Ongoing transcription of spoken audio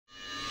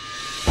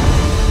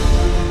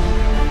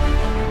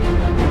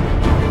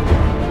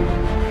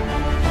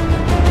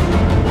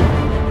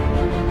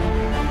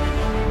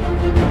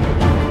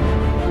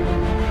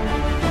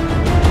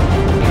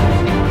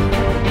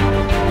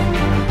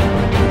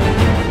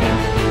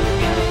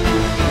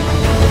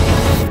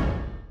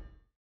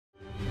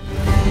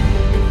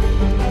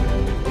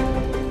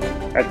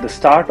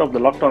start of the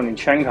lockdown in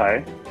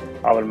Shanghai,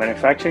 our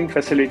manufacturing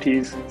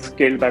facilities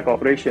scaled back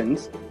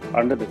operations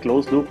under the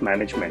closed-loop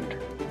management.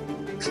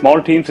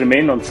 Small teams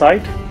remain on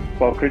site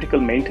for critical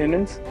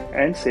maintenance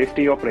and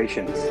safety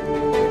operations.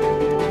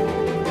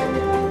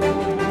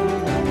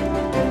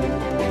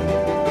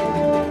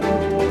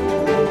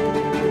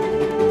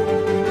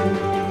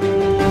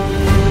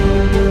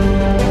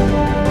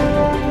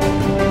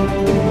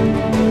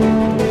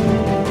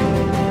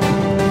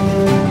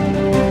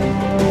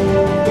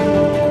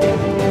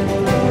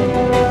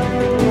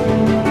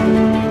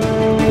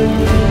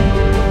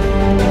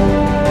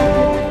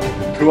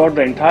 Throughout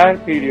the entire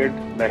period,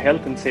 the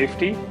health and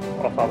safety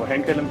of our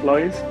Henkel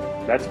employees,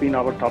 that's been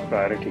our top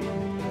priority.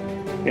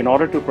 In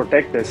order to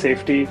protect their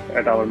safety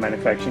at our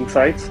manufacturing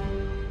sites,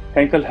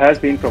 Henkel has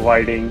been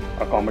providing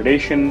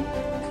accommodation,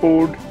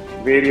 food,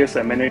 various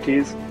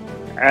amenities,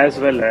 as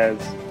well as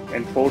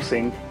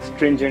enforcing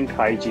stringent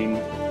hygiene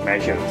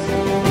measures.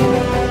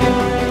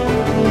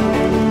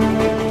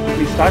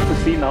 We start to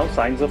see now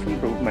signs of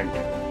improvement.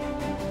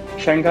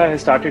 Shanghai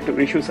has started to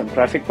issue some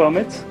traffic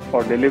permits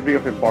for delivery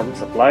of important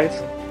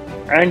supplies,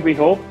 and we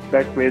hope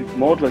that with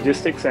more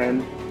logistics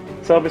and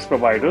service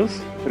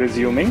providers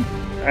resuming,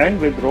 and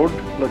with road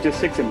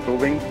logistics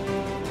improving,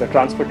 the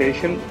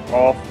transportation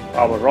of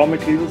our raw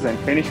materials and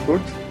finished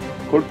goods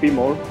could be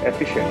more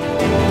efficient.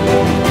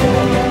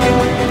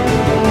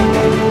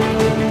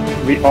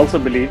 We also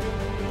believe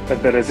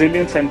that the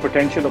resilience and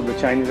potential of the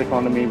Chinese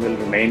economy will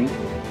remain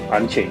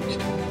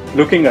unchanged.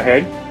 Looking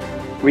ahead,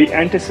 we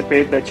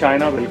anticipate that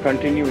China will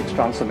continue its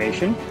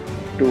transformation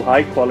to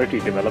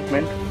high-quality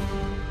development